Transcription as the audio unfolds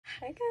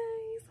Hi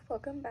guys,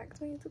 welcome back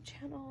to my YouTube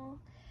channel.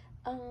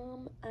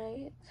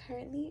 I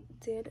currently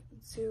did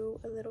do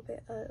a little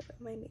bit of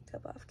my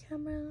makeup off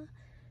camera,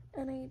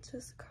 and I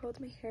just curled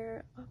my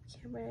hair off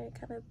camera.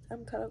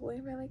 I'm kind of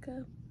going for like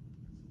a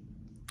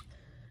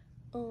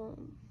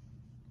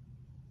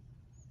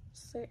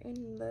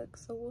certain look,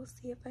 so we'll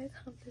see if I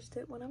accomplished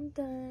it when I'm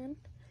done.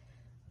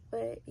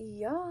 But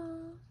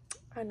y'all,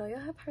 I know y'all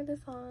have heard the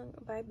song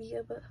by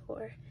Bia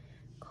before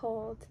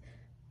called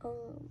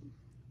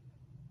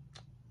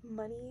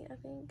Money. I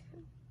think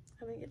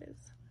it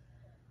is.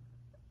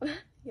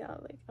 Y'all,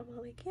 like, I'm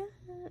all like, yeah,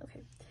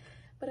 okay.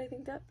 But I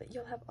think that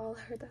you'll have all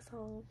heard that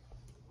song,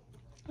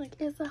 like,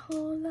 it's a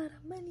whole lot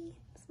of money,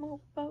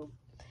 small boat.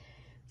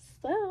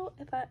 So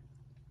I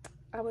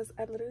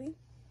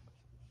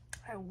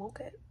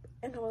woke up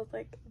and I was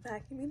like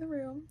vacuuming the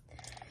room,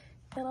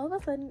 and all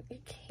of a sudden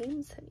it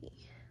came to me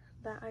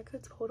that I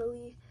could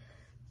totally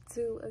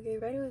do a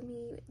get ready with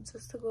me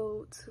just to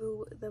go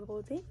to the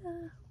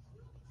bodega.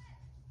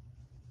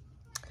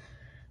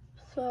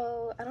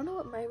 So I don't know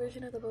what my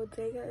version of the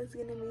bodega is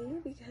gonna be,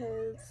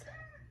 because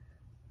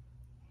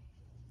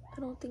I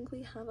don't think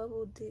we have a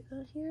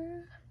bodega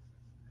here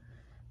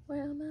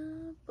where I'm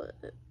at.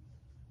 But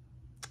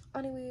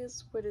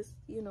anyways, we're just,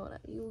 you know,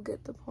 that you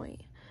get the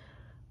point.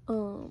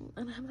 And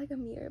I have like a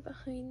mirror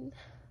behind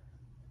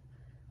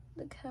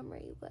the camera,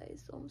 you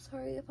guys, so I'm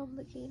sorry if I'm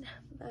looking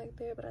back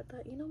there, but I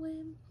thought, you know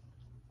what,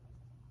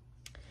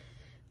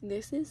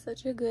 this is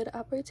such a good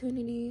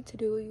opportunity to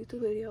do a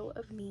YouTube video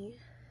of me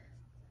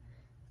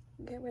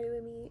get ready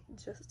with me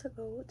just to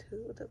go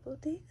to the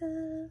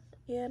bodega.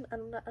 And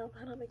I'm not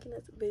making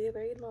this video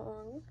very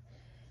long,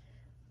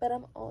 but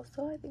I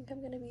think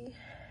I'm gonna be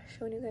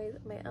showing you guys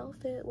my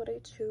outfit, what I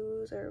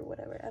choose or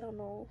whatever. I don't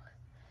know,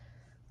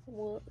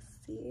 we'll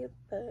see.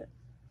 But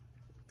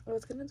I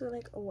was gonna do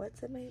like a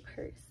what's in my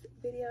purse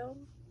video,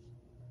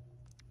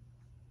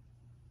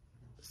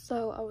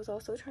 so I was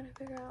also trying to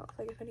figure out,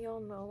 like, if any of y'all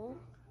know,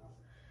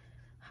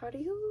 how do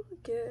you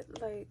get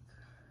like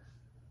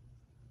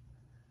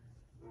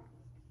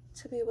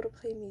to be able to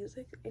play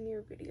music in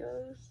your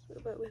videos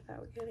but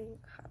without getting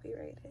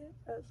copyrighted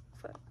as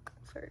fuck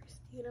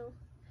first, you know?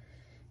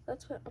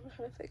 That's what I'm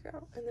trying to figure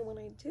out. And then when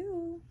I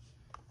do,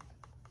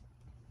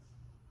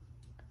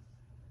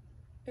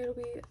 it'll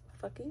be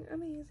fucking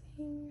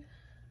amazing.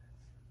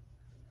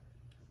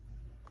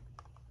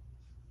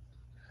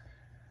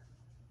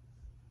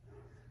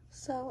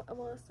 So I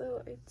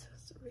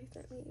just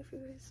recently, if you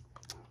guys,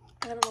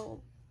 I don't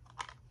know,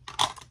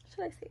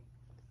 should I say,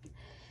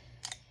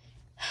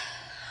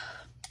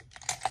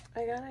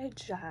 I got a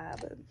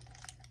job,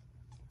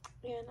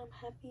 and I'm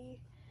happy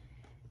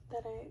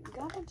that I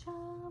got a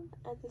job.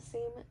 At the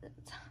same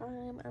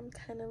time, I'm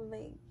kind of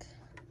like,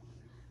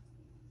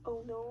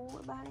 oh no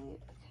about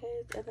it,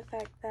 because of the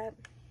fact that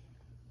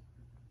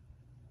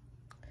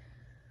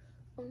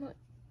I'm not,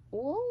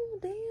 whoa,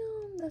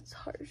 damn, that's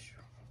harsh,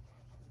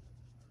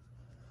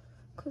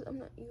 because I'm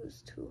not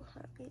used to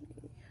having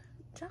a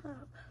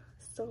job.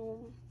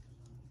 So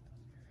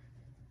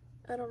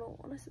I don't know,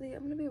 honestly,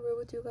 I'm gonna be real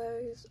with you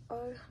guys.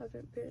 I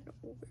haven't been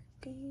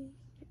working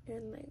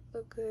in like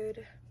a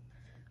good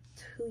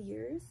 2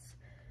 years,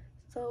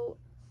 so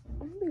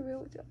I'm gonna be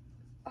real with you.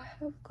 I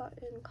have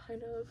gotten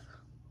kind of,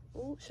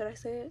 oh, should I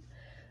say it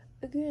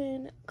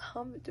again,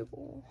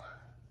 comfortable.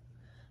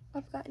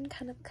 I've gotten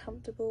kind of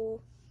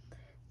comfortable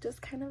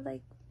just kind of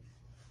like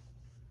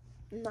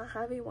not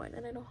having one,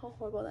 and I know how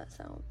horrible that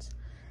sounds,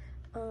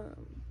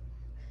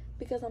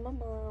 because I'm a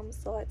mom,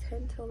 so I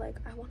tend to like,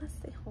 I want to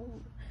stay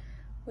home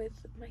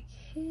with my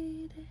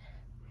kid.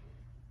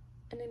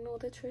 And I know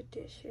the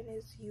tradition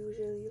is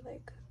usually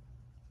like,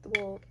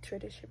 well,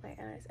 tradition my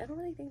ass, I don't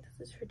really think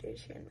this is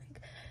tradition.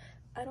 Like,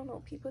 I don't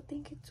know, people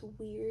think it's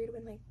weird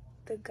when like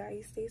the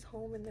guy stays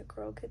home and the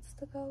girl gets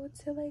to go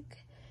to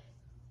like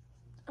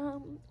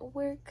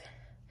work,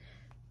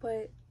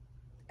 but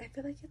I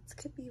feel like it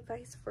could be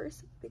vice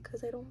versa,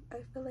 because I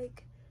feel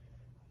like,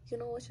 you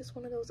know, it's just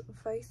one of those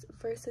vice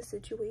versa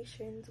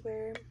situations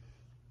where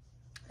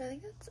I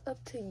think it's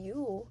up to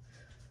you.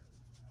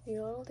 You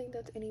know, I don't think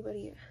that's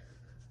anybody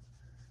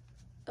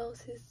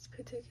else's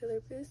particular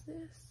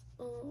business.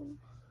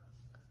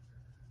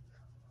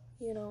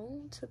 You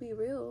know, to be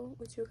real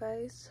with you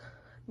guys,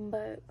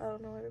 but I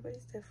don't know,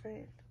 everybody's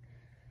different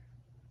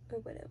or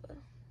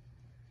whatever.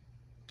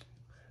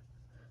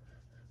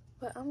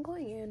 But I'm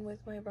going in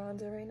with my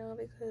bronzer right now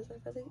because I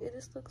feel like it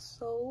just looks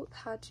so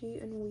patchy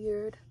and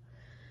weird.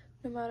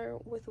 No matter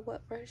with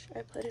what brush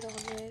I put it on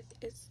with,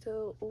 it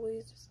still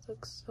always just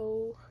looks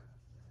so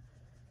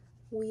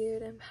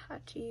weird and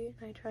patchy. And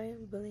I try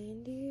and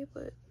blend it,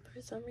 but for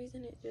some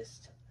reason it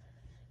just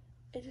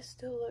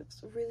still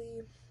looks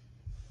really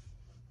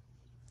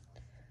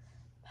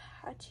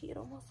patchy. It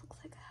almost looks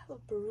like I have a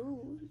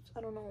bruise.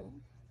 I don't know.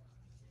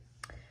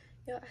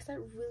 Yeah, I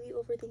start really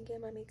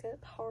overthinking my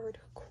makeup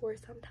hardcore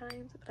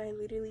sometimes, but I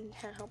literally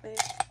can't help it.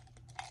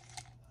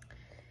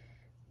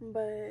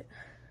 But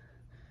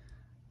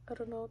I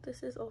don't know,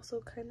 this is also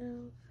kind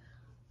of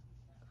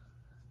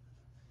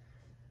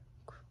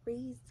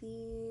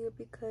crazy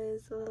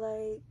because,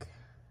 like,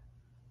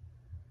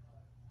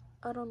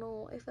 I don't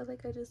know, I feel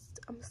like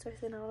I'm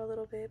stressing out a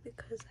little bit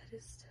because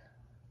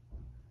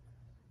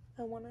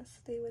I want to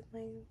stay with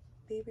my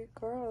baby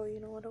girl, you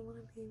know. I don't want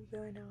to be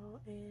going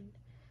out and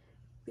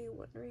be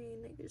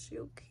wondering, like, is she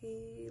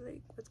okay,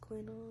 like, what's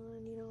going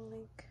on, you know,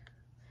 like.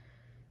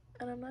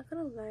 And I'm not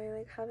gonna lie,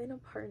 like, having a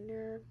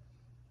partner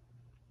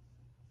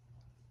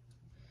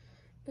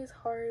is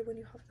hard when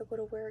you have to go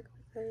to work,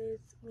 because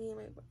me and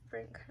my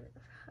boyfriend kind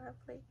of have,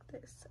 like,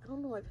 this, I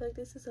don't know, I feel like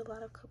this is a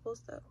lot of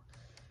couples though,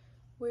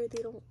 where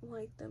they don't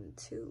like them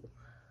to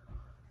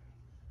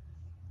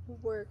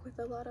work with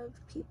a lot of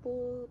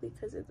people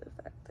because of the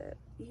fact that,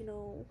 you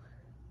know,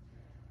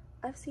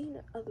 I've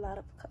seen a lot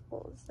of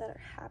couples that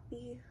are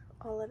happy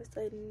all of a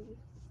sudden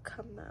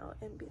come out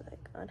and be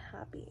like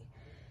unhappy.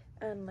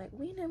 And like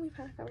we've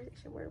had a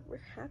conversation where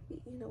we're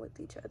happy, you know, with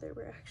each other.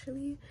 We're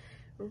actually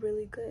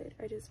really good.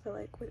 I just feel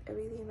like with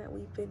everything that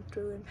we've been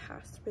through in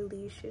past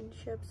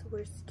relationships,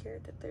 we're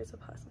scared that there's a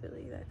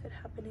possibility that could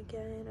happen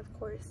again. Of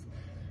course,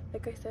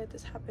 like I said,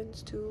 this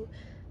happens to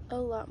a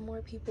lot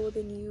more people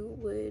than you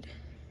would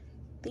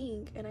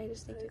think. And I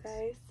just think, you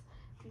guys,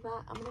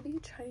 that I'm gonna be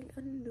trying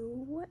a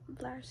new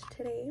lash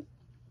today.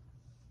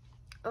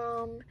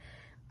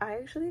 I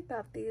actually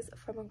got these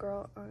from a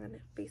girl on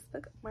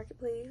Facebook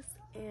Marketplace,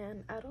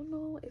 and I don't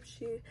know if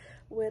she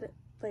would,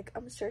 like,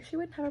 I'm sure she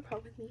wouldn't have a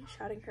problem with me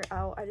shouting her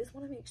out. I just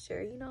want to make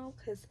sure, you know,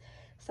 because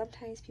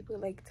sometimes people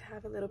like to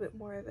have a little bit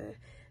more of a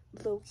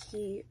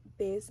low-key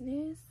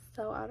business.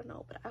 So I don't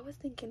know, but I was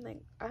thinking,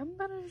 like, I'm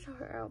gonna shout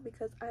her out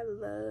because I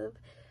love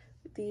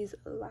these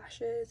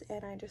lashes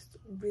and I just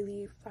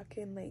really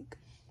fucking like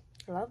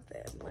love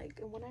them. Like,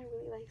 and when I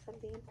really like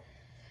something,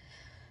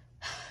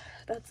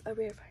 that's a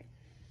rare find.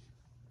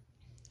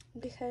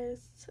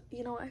 Because,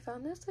 you know, I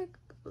found this like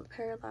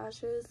pair of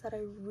lashes that I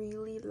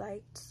really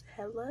liked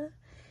hella,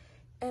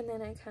 and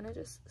then I kind of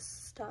just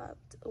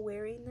stopped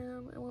wearing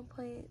them at one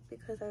point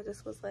because I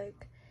just was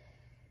like,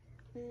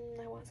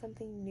 I want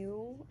something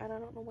new. And I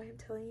don't know why I'm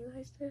telling you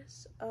guys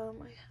this. I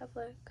have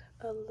like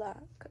a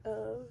lack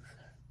of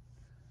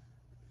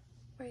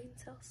brain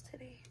cells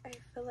today. I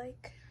feel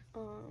like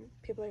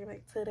people are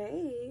like,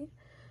 today,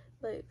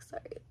 like,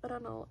 sorry, I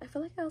don't know. I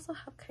feel like I also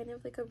have kind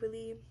of like a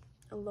really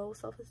low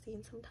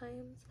self-esteem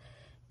sometimes,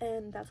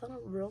 and that's on a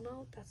real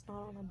note, that's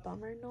not on a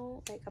bummer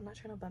note. Like, I'm not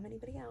trying to bum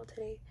anybody out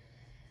today,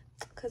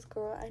 because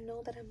girl, I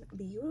know that I'm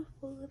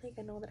beautiful. Like,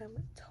 I know that I'm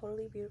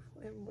totally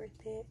beautiful and worth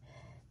it,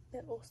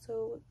 but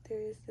also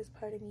there's this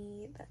part of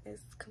me that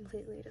is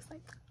completely just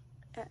like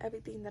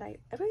every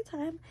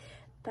time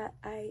that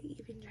I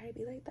even try to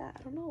be like that,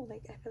 I don't know,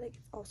 like, I feel like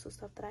it's also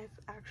stuff that I've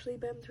actually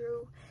been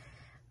through,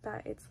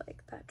 that it's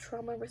like that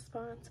trauma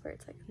response where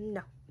it's like,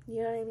 no,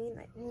 you know what I mean,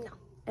 like, no.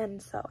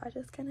 And so I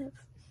just kind of,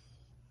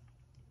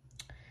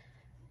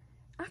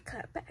 I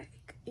cut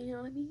back, you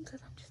know what I mean,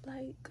 because I'm just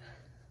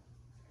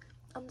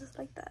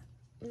like that.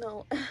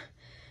 No.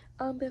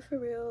 But for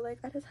real, like,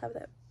 I just have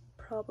that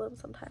problem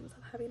sometimes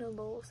of having a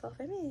low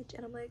self-image,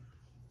 and I'm like,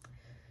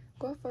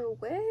 girl, for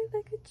what?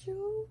 Look at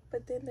you.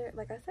 But then there,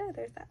 like I said,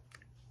 there's that,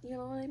 you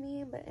know what I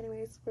mean. But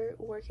anyways, we're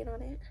working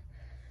on it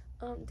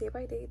day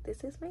by day.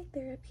 This is my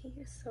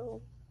therapy, so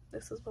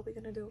this is what we're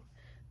gonna do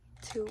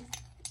to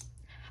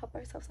help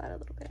ourselves out a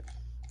little bit.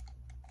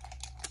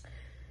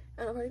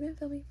 And I've already been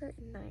filming for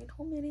 9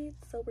 whole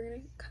minutes, so we're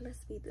gonna kind of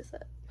speed this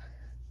up.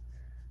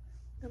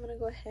 I'm gonna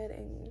go ahead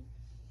and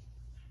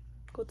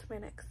go to my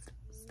next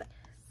step.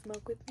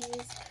 Smoke with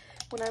these.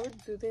 When I would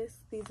do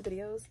these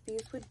videos,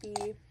 these would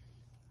be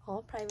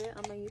all private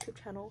on my YouTube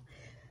channel.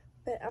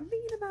 But I'm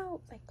thinking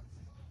about, like,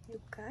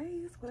 you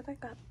guys, what if I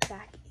got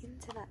back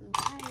into that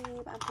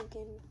vibe?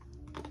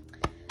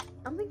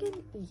 I'm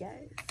thinking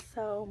yes.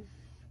 So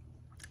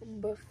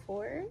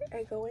before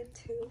I go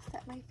into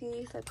set my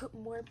face, I put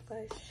more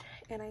blush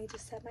and I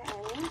just set my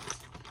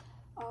eyelids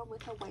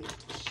with a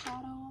white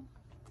shadow.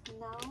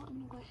 Now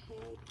I'm gonna go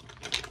ahead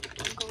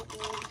and go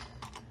in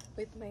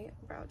with my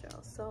brow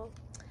gel. So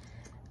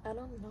I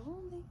don't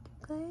know,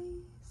 like,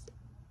 guys,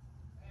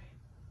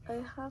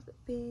 I have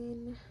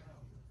been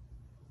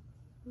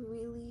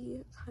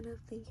really kind of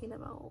thinking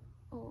about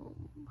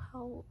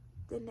how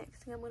the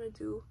next thing I'm gonna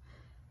do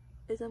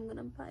is I'm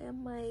gonna buy a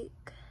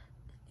mic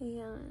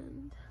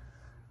and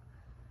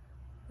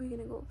we're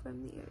gonna go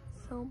from there.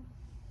 So,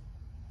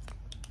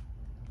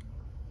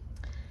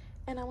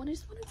 and I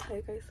just want to tell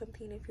you guys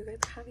something. If you guys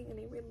are having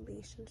any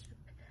relationship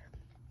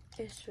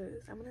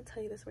issues, I'm gonna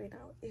tell you this right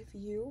now. If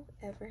you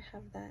ever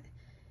have that,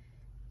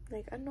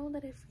 like, I know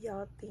that if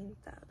y'all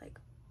think that like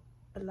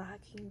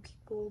blocking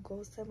people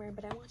go somewhere,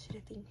 but I want you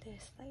to think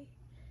this, like,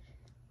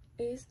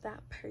 is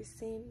that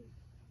person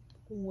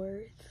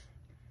worth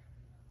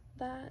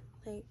that?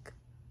 Like,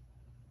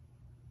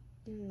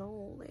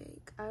 no.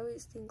 Like, I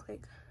always think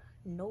like,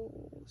 no,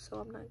 so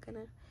I'm not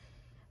gonna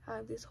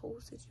have this whole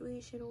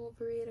situation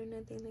over it or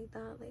nothing like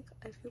that. Like,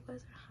 if you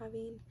guys are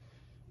having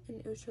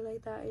an issue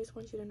like that, I just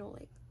want you to know,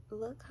 like,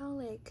 look how,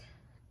 like,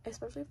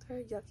 especially if they're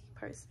a yucky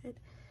person,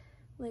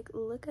 like,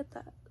 look at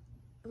that,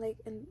 like,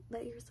 and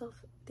let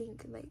yourself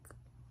think, like,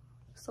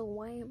 so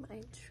why am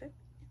I tripping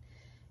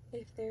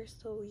if they're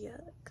so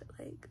yuck?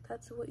 Like,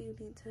 that's what you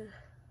need to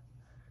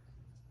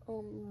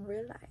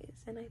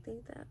realize. And I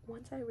think that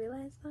once I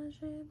realized that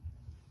shit,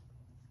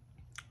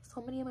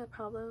 so many of my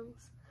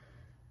problems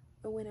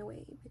went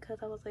away,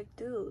 because I was like,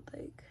 dude,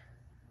 like,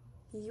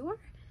 you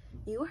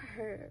are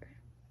her,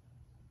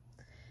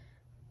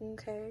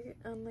 okay?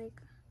 And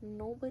like,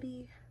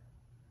 nobody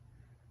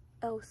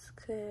else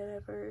could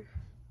ever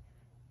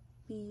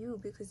be you,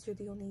 because you're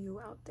the only you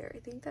out there. I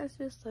think that's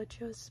just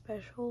such a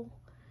special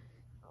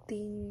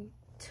thing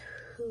to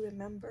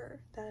remember,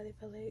 that I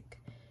feel like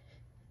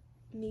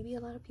maybe a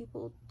lot of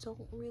people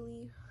don't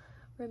really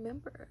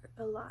remember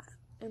a lot,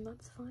 and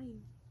that's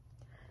fine.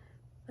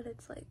 But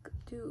it's like,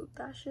 dude,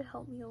 that should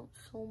help me out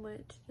so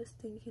much, just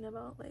thinking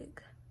about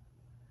like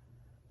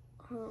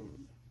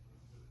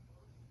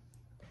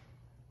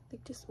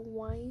just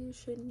why you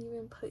shouldn't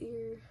even put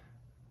your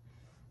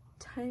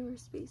time or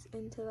space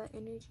into that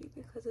energy,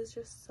 because it's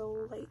just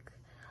so like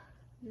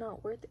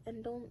not worth it.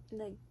 And don't,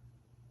 like,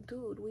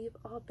 dude, we've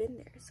all been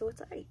there, so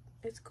it's like,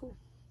 it's cool,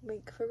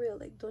 like, for real.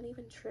 Like, don't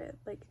even trip.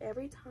 Like,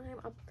 every time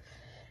I'm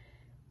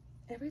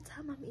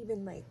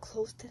even like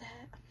close to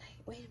that, I'm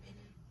like, wait a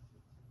minute,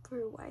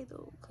 for why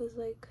though? Because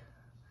like,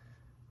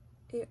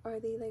 are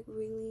they like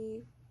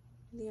really,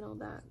 you know,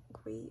 that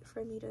great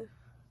for me to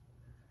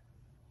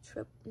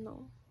trip?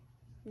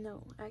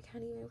 No, I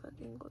can't even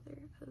fucking go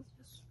there, because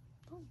just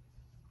no.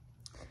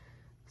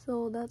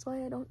 So that's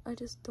why I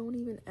just don't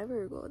even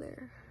ever go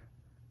there.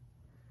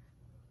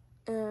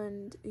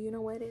 And you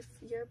know what, if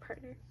your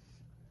partner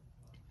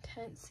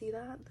can't see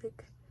that,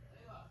 like,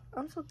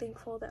 I'm so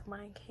thankful that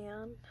mine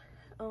can,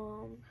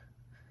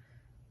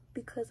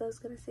 because I was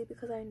gonna say,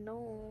 because I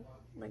know,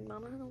 like,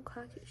 none of them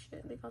cocky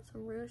shit, they got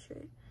some real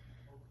shit.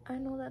 I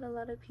know that a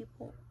lot of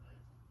people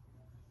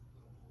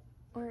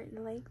aren't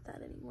like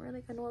that anymore.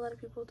 Like, I know a lot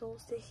of people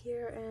don't sit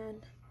here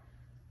and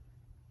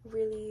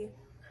really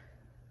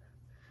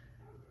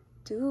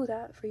do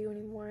that for you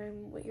anymore.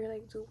 And what you're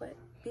like, do what?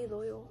 Be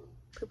loyal.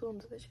 People don't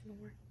do that shit no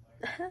more.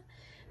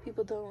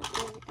 People don't.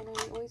 And I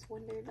always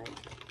wondered, like,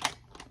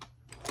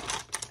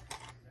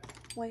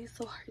 why it's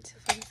so hard to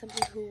find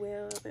somebody who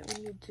will. But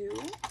when you do, you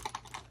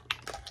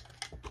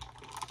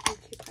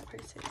keep that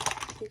person,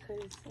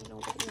 because ain't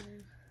nobody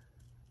gonna,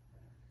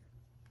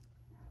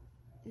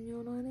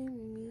 you know what I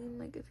mean?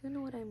 Like, if you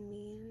know what I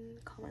mean,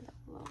 comment down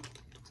below. If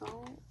you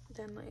don't,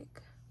 then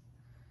like,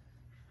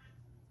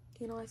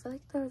 you know, I feel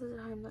like there's a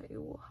time that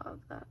you will have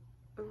that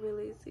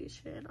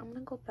realization. I'm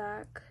gonna go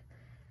back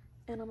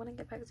and I'm gonna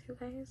get back to you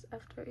guys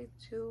after I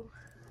do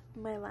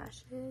my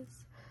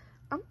lashes.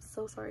 I'm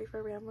so sorry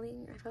for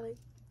rambling. I feel like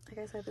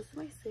I said, this is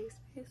my safe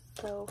space,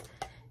 so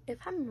if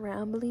I'm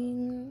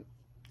rambling,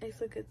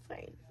 it's a good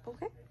sign.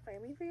 Okay,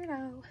 finally figured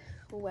out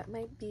what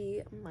might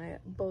be my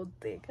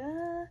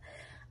bodega.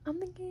 I'm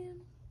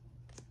thinking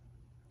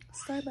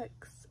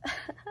Starbucks.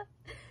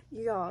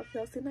 Y'all, if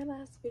y'all seen my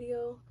last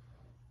video,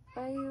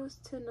 I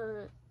used to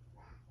not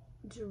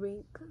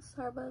drink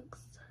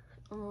Starbucks,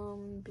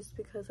 just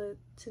because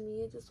to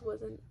me it just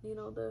wasn't, you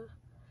know, the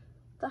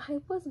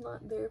hype was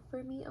not there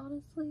for me,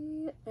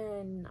 honestly.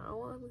 And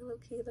now I'm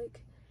low-key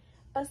like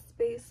a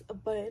space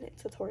bun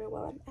tutorial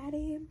while I'm at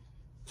it.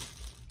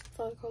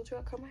 So I told you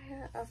I cut my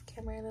hair off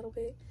camera a little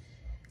bit.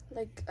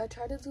 Like, I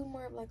tried to do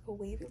more of like a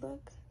wavy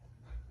look,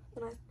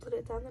 and I split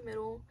it down the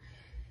middle.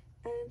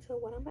 And so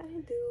what I'm about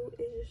to do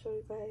is just show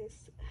you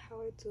guys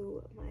how I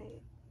do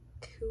my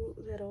cute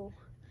little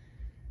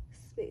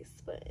space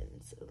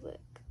buns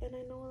look. And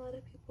I know a lot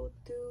of people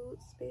do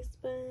space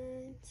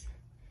buns,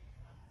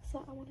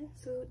 so I wanted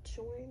to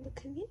join the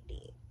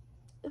community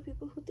of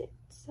people who did.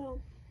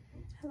 So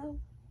hello.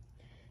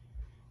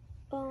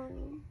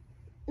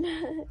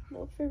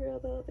 No, for real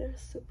though, they're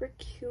super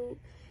cute,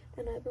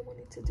 and I've been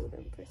wanting to do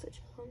them for such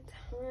a long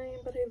time,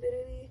 but I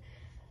literally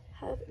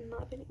have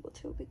not been able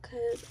to,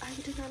 because I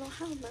do not know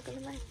how. I'm not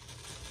gonna lie,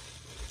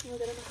 I don't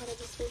know how to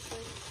do space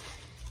buns,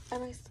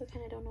 and I still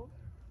kind of don't know.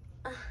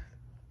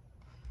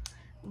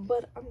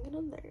 But I'm gonna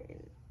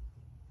learn,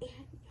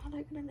 and y'all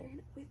are gonna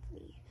learn with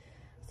me.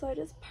 So I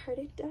just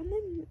parted down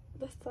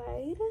the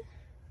side,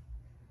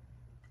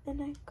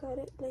 and I got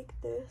it like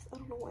this. I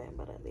don't know why I'm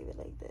about to leave it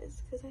like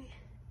this, because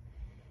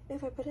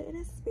if I put it in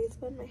a space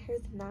bun, my hair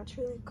is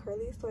naturally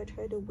curly, so I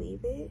tried to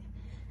wave it.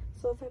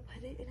 So if I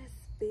put it in a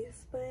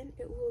space bun,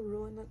 it will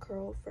ruin the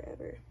curl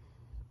forever.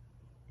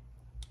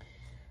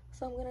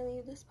 So I'm gonna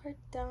leave this part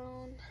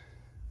down.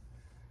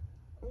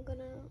 I'm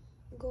gonna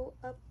go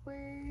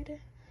upward,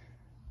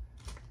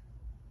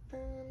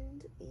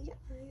 and yeah,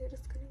 you're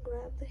just gonna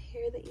grab the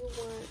hair that you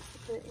want to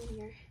put in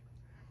your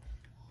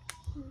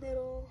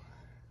little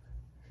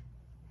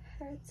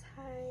hair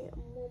tie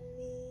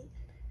moment.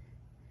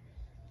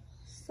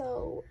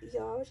 So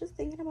y'all, I was just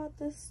thinking about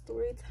this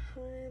story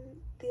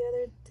time the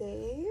other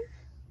day.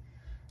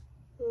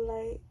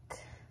 Like,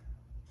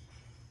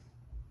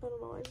 I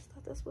don't know, I just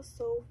thought this was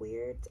so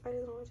weird. I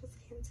don't know, it just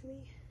came to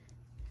me.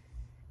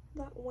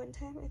 That one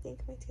time, I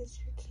think my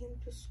teacher came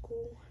to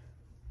school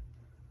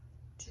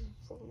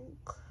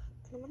drunk.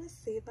 And I'm gonna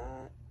say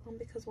that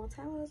because one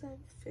time I was in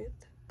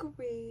 5th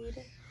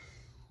grade,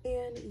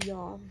 and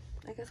y'all,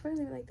 I guess we're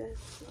living like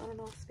this. I don't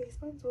know, space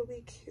buns will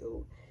be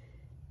cute,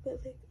 but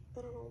like,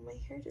 I don't know, my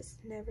hair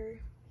just never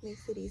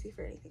makes it easy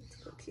for anything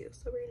to look cute,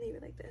 so we're gonna leave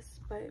it like this.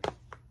 But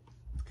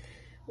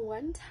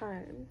one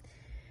time,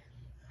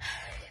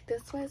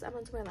 this was, I'm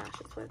gonna do my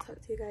lashes when I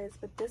talk to you guys,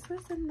 but this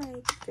was in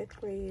like 5th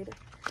grade.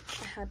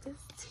 I had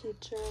this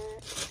teacher,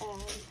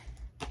 and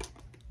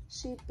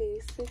she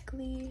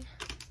basically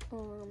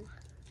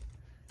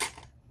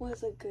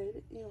was a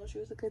good, you know, she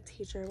was a good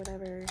teacher or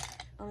whatever.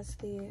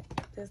 Honestly,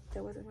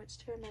 there wasn't much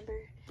to remember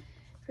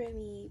for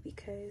me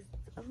because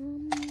I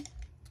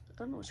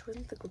don't know, she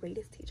wasn't the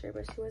greatest teacher,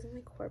 but she wasn't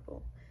like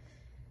horrible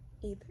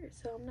either,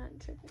 so I'm not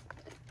tripping.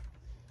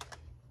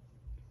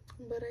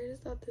 But I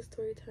just thought this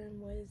story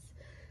time was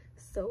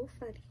so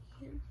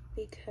funny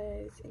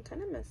because, and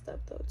kind of messed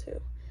up though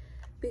too,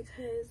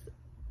 because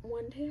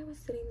one day I was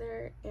sitting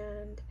there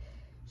and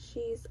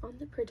she's on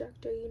the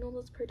projector, you know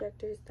those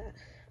projectors that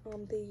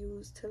they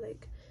use to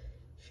like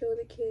show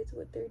the kids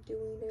what they're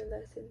doing, their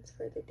lessons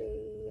for the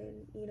day,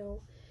 and you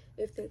know,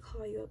 if they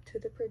call you up to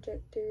the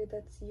projector,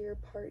 that's your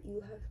part,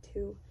 you have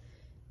to,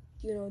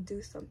 you know,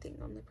 do something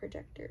on the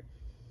projector.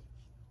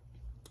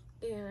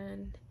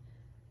 And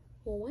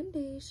well, one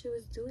day she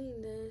was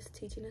doing this,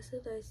 teaching us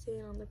a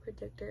lesson on the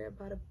projector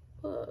about a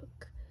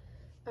book,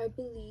 I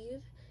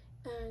believe,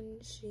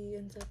 and she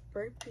ends up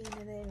burping,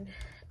 and then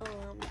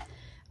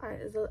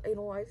you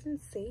know, I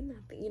didn't say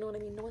nothing, you know what I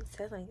mean, no one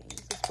said anything,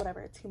 it's just whatever,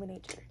 it's human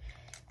nature.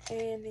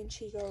 And then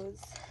she goes,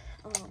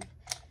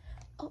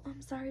 oh,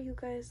 I'm sorry you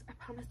guys, I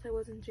promised I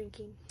wasn't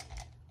drinking.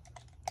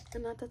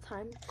 And at the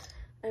time,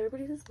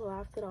 everybody just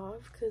laughed it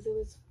off because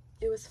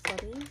it was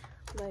funny,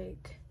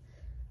 like,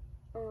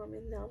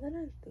 and now that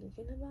I'm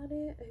thinking about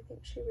it, I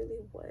think she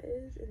really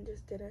was and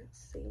just didn't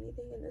say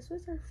anything. And this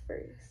was her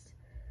first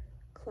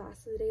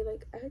class of the day,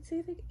 like I would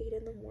say like 8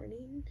 in the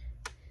morning,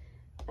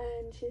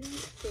 and she didn't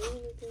say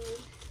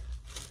anything.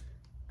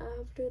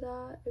 After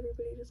that,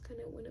 everybody just kind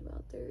of went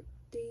about their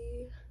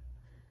day.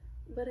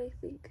 But I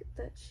think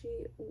that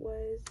she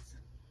was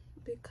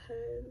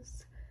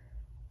because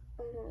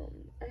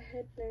I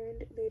had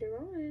learned later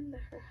on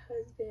that her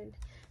husband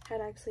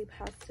had actually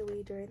passed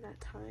away during that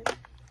time.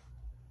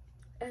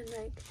 And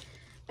like,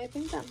 I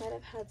think that might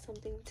have had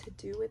something to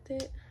do with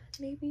it,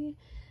 maybe.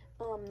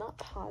 Not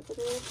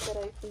positive, but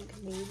I think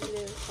maybe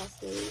they were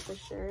passed away for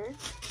sure.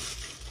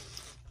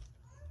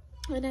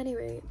 And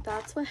anyway,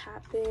 that's what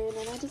happened,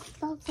 and I just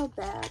felt so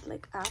bad,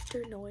 like,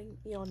 after knowing,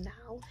 you know,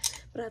 now.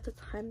 But at the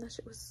time, that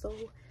shit was so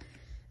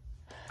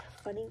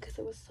funny because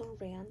it was so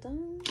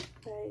random.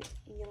 But,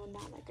 you know,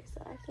 now, like I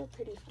said, I feel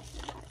pretty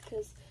fucking bad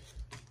because,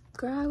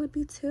 girl, I would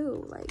be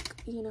too.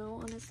 Like, you know,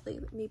 honestly,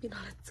 maybe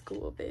not at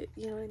school, but,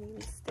 you know what I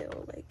mean?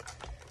 Still, like,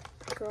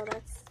 girl,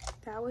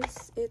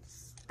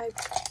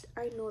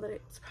 I know that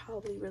it's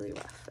probably really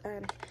rough.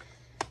 And,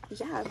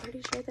 yeah, I'm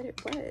pretty sure that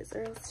it was,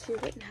 or else she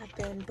wouldn't have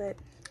been. But,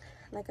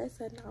 like I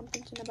said, now I'm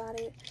thinking about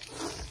it.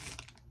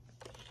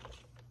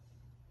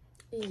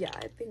 Yeah,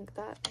 I think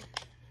that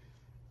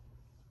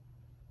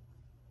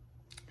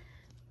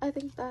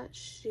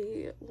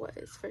she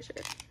was for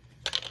sure.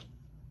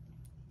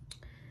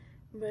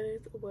 But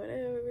it's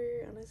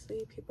whatever.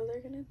 Honestly, people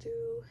are gonna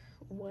do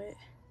what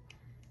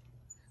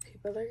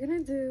people are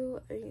gonna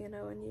do, you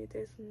know, and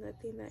there's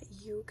nothing that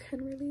you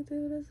can really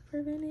do to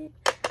prevent it.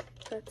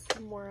 That's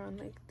more on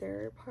like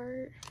their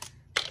part.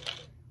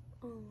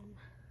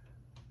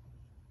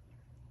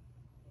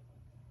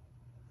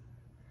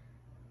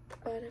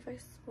 But if I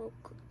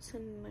smoke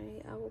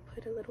tonight, I will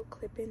put a little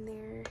clip in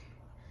there.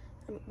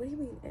 I mean, what do you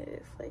mean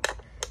if? Like,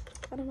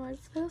 I don't know, I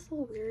just feel so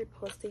weird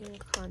posting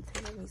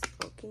content of me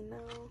smoking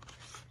now.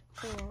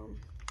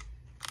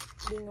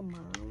 Being a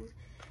mom.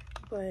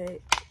 But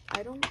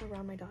I don't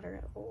around my daughter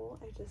at all.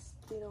 I just,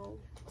 you know,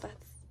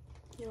 that's,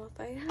 you know,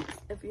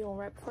 if you know,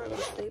 right before I go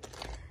to sleep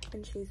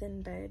and she's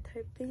in bed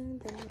type thing,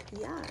 then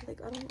yeah,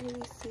 like, I don't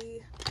really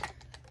see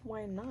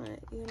why not,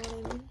 you know what I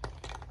mean?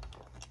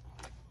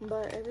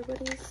 But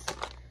everybody's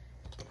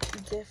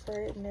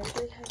different and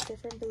everybody has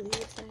different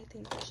beliefs, and I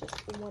think that's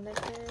just one of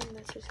them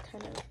that's just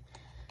kind of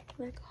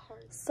like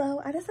hard.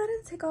 So I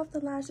decided to take off the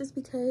lashes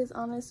because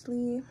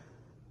honestly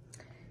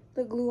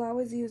the glue I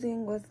was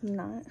using was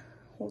not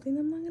holding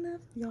them long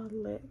enough. Y'all,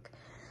 look,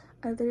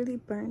 I literally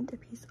burned a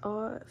piece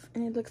off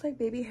and it looks like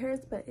baby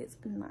hairs, but it's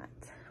not.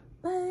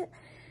 But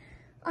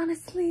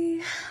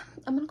honestly,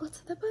 I'm gonna go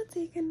to the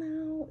bodega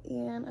now,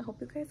 and I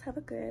hope you guys have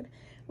a good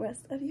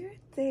rest of your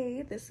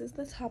day. This is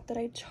the top that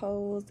I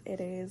chose. It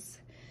is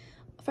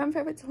from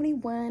Forever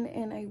 21,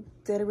 and I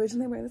did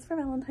originally wear this for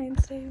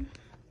Valentine's Day.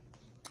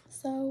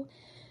 So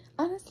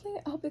honestly,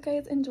 I hope you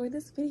guys enjoyed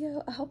this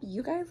video. I hope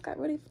you guys got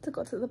ready to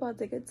go to the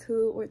bodega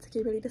too, or to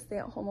get ready to stay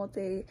at home all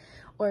day,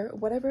 or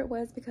whatever it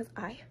was, because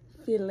I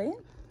feel it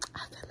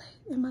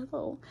in my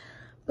soul.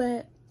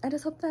 But I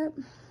just hope that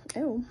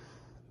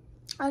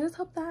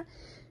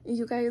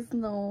you guys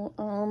know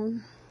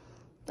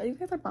that you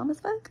guys are bomb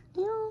as fuck,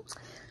 you know.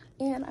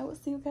 And I will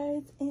see you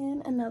guys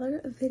in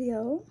another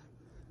video.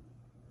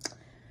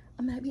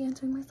 I might be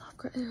entering my soft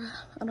girl era.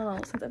 I don't know,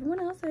 since everyone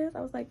else is,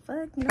 I was like,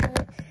 fuck, you know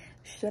what,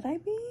 should I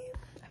be?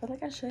 I feel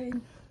like I should.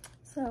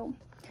 So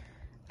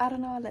I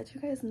don't know, I'll let you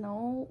guys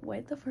know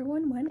what the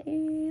 411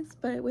 is,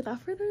 but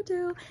without further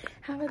ado,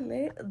 have a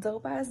lit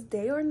dope ass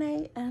day or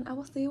night, and I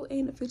will see you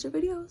in future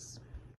videos.